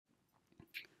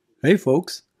Hey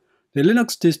folks! The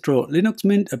Linux distro Linux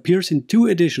Mint appears in two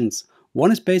editions.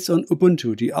 One is based on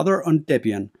Ubuntu, the other on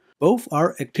Debian. Both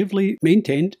are actively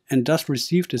maintained and thus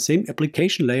receive the same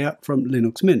application layer from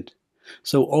Linux Mint.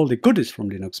 So all the goodies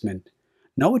from Linux Mint.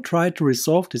 Now we try to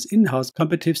resolve this in-house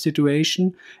competitive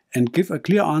situation and give a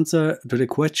clear answer to the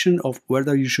question of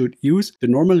whether you should use the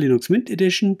normal Linux Mint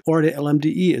edition or the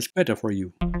LMDE is better for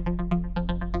you.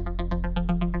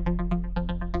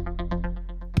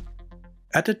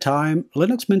 At the time,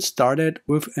 Linux Mint started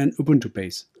with an Ubuntu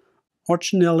base.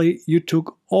 Originally, you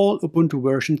took all Ubuntu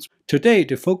versions. Today,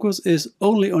 the focus is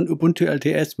only on Ubuntu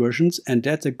LTS versions, and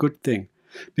that's a good thing,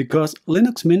 because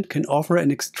Linux Mint can offer an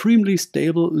extremely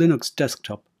stable Linux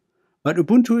desktop. But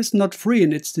Ubuntu is not free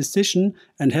in its decision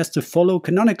and has to follow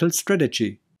canonical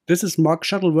strategy. This is Mark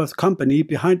Shuttleworth's company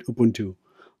behind Ubuntu.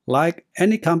 Like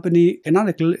any company,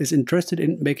 Canonical is interested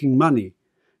in making money.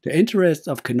 The interests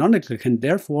of Canonical can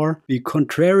therefore be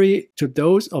contrary to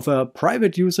those of a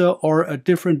private user or a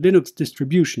different Linux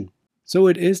distribution. So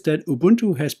it is that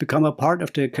Ubuntu has become a part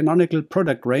of the Canonical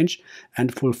product range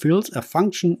and fulfills a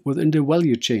function within the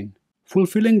value chain.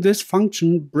 Fulfilling this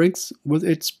function brings with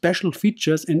it special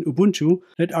features in Ubuntu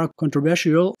that are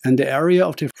controversial in the area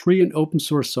of the free and open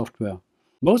source software.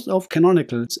 Most of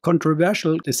Canonical's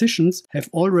controversial decisions have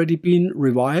already been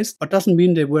revised, but doesn't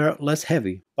mean they were less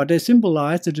heavy. But they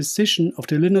symbolize the decision of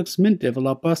the Linux Mint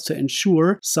developers to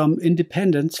ensure some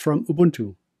independence from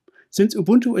Ubuntu. Since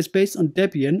Ubuntu is based on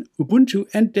Debian, Ubuntu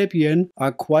and Debian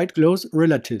are quite close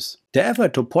relatives. The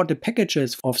effort to port the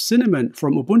packages of Cinnamon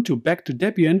from Ubuntu back to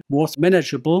Debian was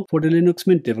manageable for the Linux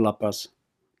Mint developers.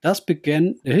 Thus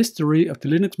began the history of the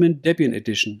Linux Mint Debian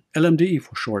edition, LMDE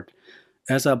for short,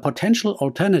 as a potential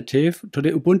alternative to the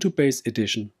Ubuntu-based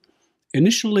edition.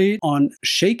 Initially on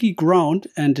shaky ground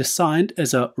and designed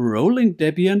as a rolling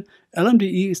Debian,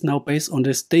 LMDE is now based on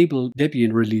the stable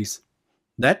Debian release.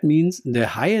 That means the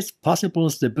highest possible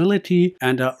stability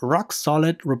and a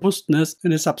rock-solid robustness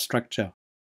in the substructure.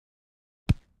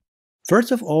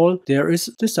 First of all, there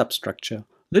is the substructure.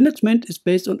 Linux Mint is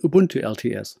based on Ubuntu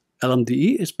LTS.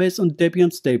 LMDE is based on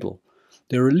Debian Stable.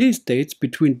 The release dates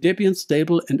between Debian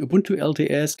Stable and Ubuntu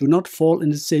LTS do not fall in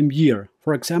the same year.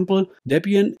 For example,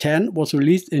 Debian 10 was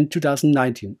released in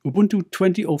 2019, Ubuntu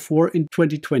 2004 in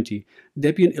 2020,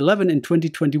 Debian 11 in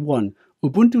 2021,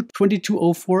 Ubuntu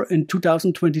 2204 in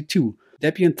 2022.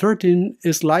 Debian 13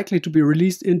 is likely to be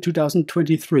released in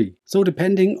 2023. So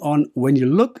depending on when you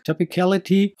look,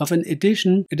 typicality of an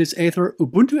edition, it is either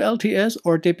Ubuntu LTS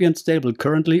or Debian Stable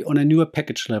currently on a newer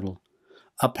package level.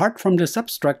 Apart from the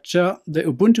substructure, the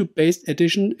Ubuntu-based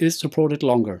edition is supported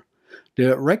longer.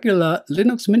 The regular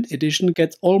Linux Mint edition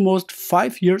gets almost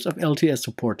 5 years of LTS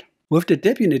support. With the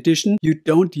Debian edition, you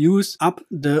don't use up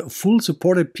the full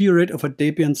supported period of a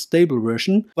Debian stable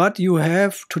version, but you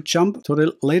have to jump to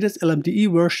the latest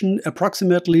LMDE version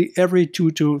approximately every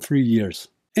 2 to 3 years.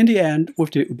 In the end,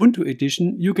 with the Ubuntu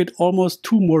edition, you get almost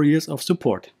 2 more years of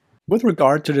support. With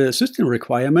regard to the system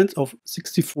requirements of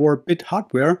 64-bit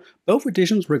hardware, both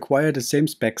editions require the same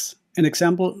specs. An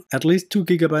example, at least 2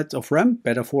 GB of RAM,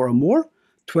 better 4 or more,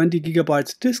 20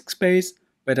 GB disk space,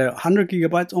 better 100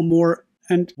 GB or more,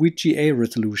 and VGA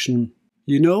resolution.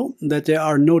 You know that there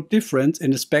are no difference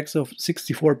in the specs of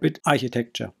 64-bit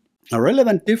architecture. A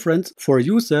relevant difference for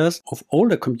users of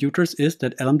older computers is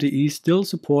that LMDE still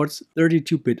supports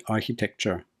 32-bit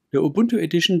architecture. The Ubuntu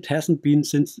edition hasn't been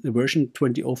since the version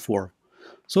 2004.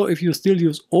 So if you still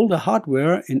use older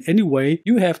hardware in any way,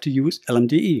 you have to use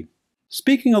LMDE.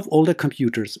 Speaking of older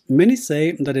computers, many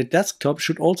say that a desktop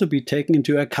should also be taken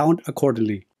into account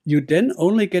accordingly. You then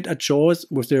only get a choice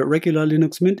with the regular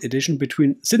Linux Mint edition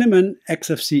between Cinnamon,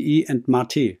 XFCE and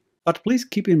Mate. But please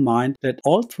keep in mind that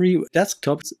all three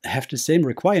desktops have the same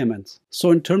requirements.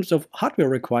 So in terms of hardware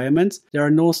requirements, there are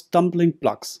no stumbling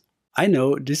blocks. I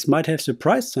know this might have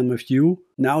surprised some of you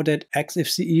now that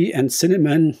XFCE and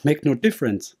Cinnamon make no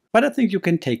difference, but I think you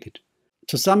can take it.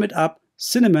 To sum it up,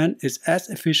 Cinnamon is as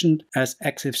efficient as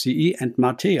XFCE and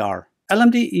Mate are.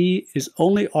 LMDE is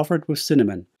only offered with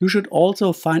Cinnamon. You should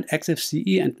also find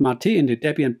XFCE and Mate in the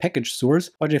Debian package source,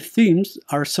 but the themes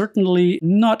are certainly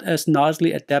not as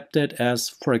nicely adapted as,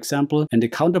 for example, in the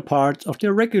counterparts of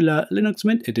the regular Linux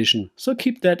Mint edition, so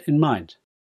keep that in mind.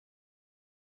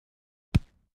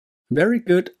 Very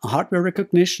good hardware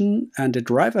recognition and the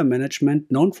driver management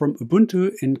known from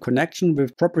Ubuntu in connection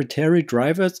with proprietary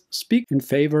drivers speak in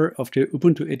favor of the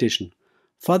Ubuntu edition.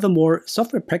 Furthermore,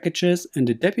 software packages in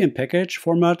the Debian package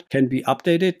format can be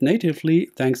updated natively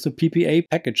thanks to PPA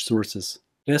package sources.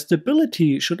 Their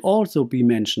stability should also be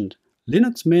mentioned.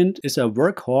 Linux Mint is a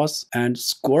workhorse and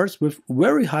scores with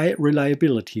very high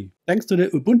reliability. Thanks to the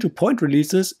Ubuntu point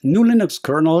releases, new Linux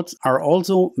kernels are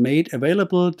also made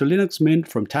available to Linux Mint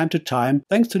from time to time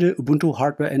thanks to the Ubuntu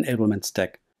hardware enablement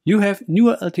stack. You have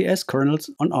newer LTS kernels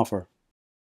on offer.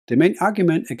 The main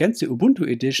argument against the Ubuntu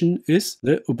edition is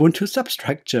the Ubuntu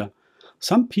substructure.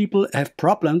 Some people have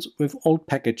problems with old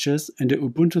packages in the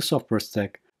Ubuntu software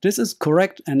stack. This is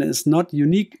correct and is not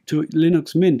unique to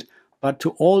Linux Mint, but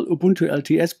to all Ubuntu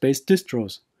LTS-based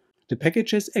distros. The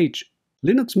package is H.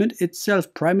 Linux Mint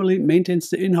itself primarily maintains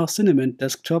the in-house Cinnamon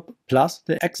desktop plus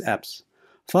the X apps.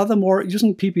 Furthermore,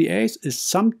 using PPAs is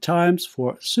sometimes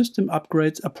for system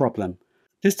upgrades a problem.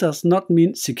 This does not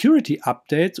mean security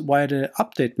updates via the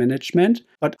update management,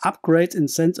 but upgrades in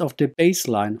sense of the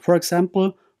baseline. For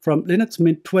example, from Linux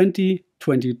Mint 20,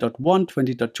 20.1,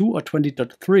 20.2 or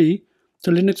 20.3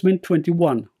 to Linux Mint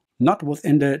 21, not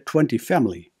within the 20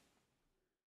 family.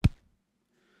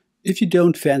 If you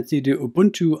don't fancy the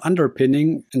Ubuntu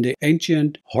underpinning and the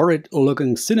ancient,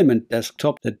 horrid-looking Cinnamon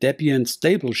desktop that Debian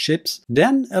stable ships,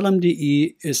 then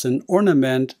LMDE is an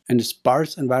ornament and a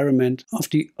sparse environment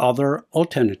of the other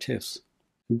alternatives.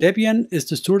 Debian is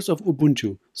the source of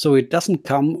Ubuntu, so it doesn't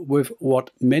come with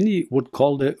what many would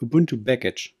call the Ubuntu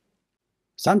baggage.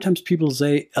 Sometimes people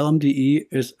say LMDE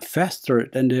is faster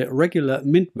than the regular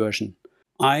Mint version.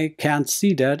 I can't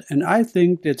see that, and I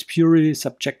think that's purely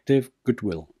subjective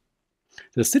goodwill.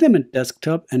 The Cinnamon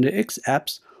desktop and the X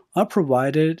apps are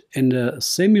provided in the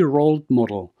semi-rolled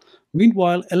model.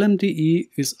 Meanwhile, LMDE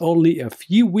is only a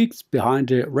few weeks behind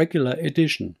the regular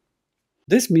edition.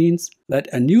 This means that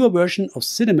a newer version of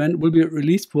Cinnamon will be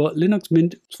released for Linux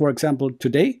Mint, for example,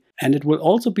 today, and it will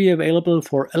also be available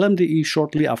for LMDE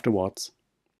shortly afterwards.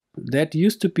 That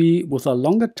used to be with a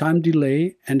longer time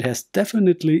delay and has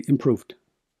definitely improved.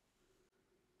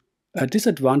 A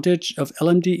disadvantage of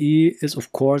LMDE is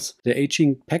of course the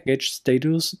aging package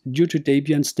status due to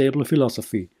Debian's stable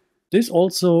philosophy. This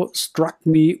also struck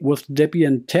me with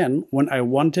Debian 10 when I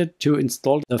wanted to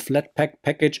install the Flatpak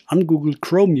package on Google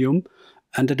Chromium,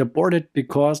 and it aborted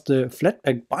because the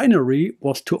Flatpak binary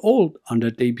was too old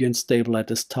under Debian stable at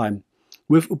this time.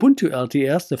 With Ubuntu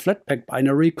LTS, the Flatpak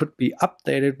binary could be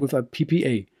updated with a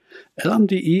PPA.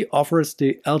 LMDE offers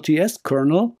the LTS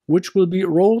kernel, which will be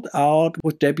rolled out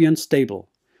with Debian stable.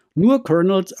 Newer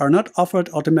kernels are not offered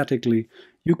automatically.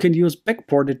 You can use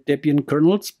backported Debian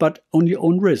kernels, but on your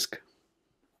own risk.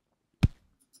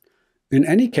 In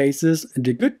any cases,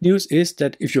 the good news is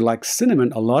that if you like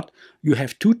Cinnamon a lot, you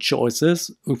have two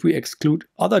choices if we exclude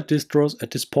other distros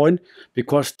at this point,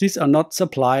 because these are not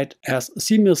supplied as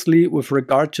seamlessly with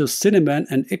regard to Cinnamon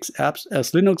and X apps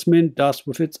as Linux Mint does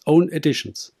with its own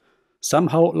editions.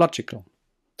 Somehow logical.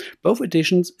 Both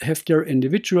editions have their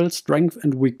individual strengths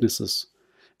and weaknesses.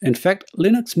 In fact,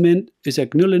 Linux Mint is a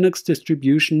GNU Linux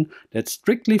distribution that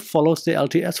strictly follows the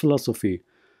LTS philosophy.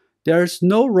 There is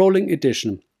no rolling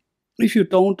edition. If you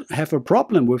don't have a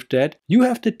problem with that, you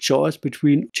have the choice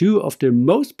between two of the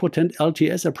most potent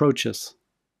LTS approaches.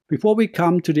 Before we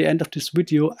come to the end of this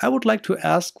video, I would like to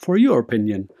ask for your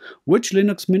opinion. Which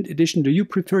Linux Mint edition do you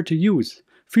prefer to use?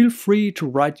 Feel free to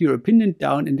write your opinion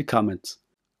down in the comments.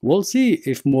 We'll see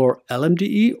if more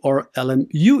LMDE or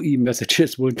LMUE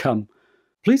messages will come.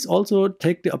 Please also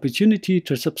take the opportunity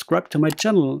to subscribe to my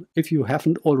channel if you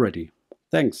haven't already.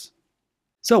 Thanks.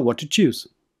 So what to choose?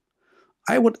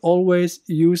 I would always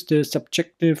use the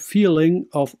subjective feeling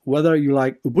of whether you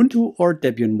like Ubuntu or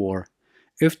Debian more.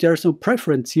 If there's no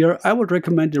preference here, I would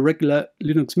recommend the regular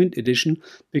Linux Mint edition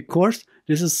because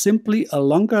this is simply a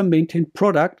longer maintained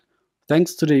product.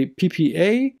 Thanks to the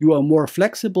PPA, you are more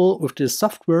flexible with the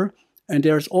software, and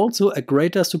there's also a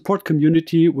greater support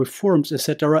community with forums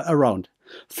etc. around.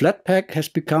 Flatpak has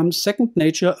become second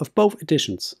nature of both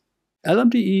editions.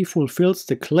 LMDE fulfills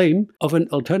the claim of an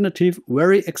alternative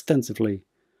very extensively.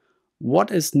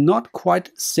 What is not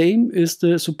quite same is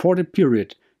the supported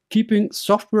period, keeping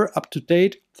software up to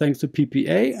date thanks to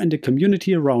PPA and the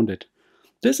community around it.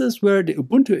 This is where the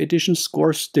Ubuntu edition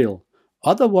scores still.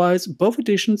 Otherwise, both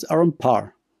editions are on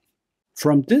par.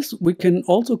 From this, we can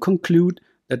also conclude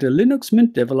that the Linux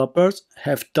Mint developers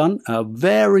have done a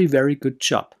very good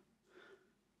job.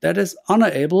 That is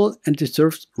honorable and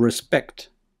deserves respect.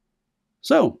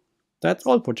 So, that's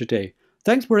all for today.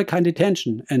 Thanks for your kind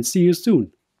attention and see you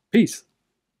soon. Peace.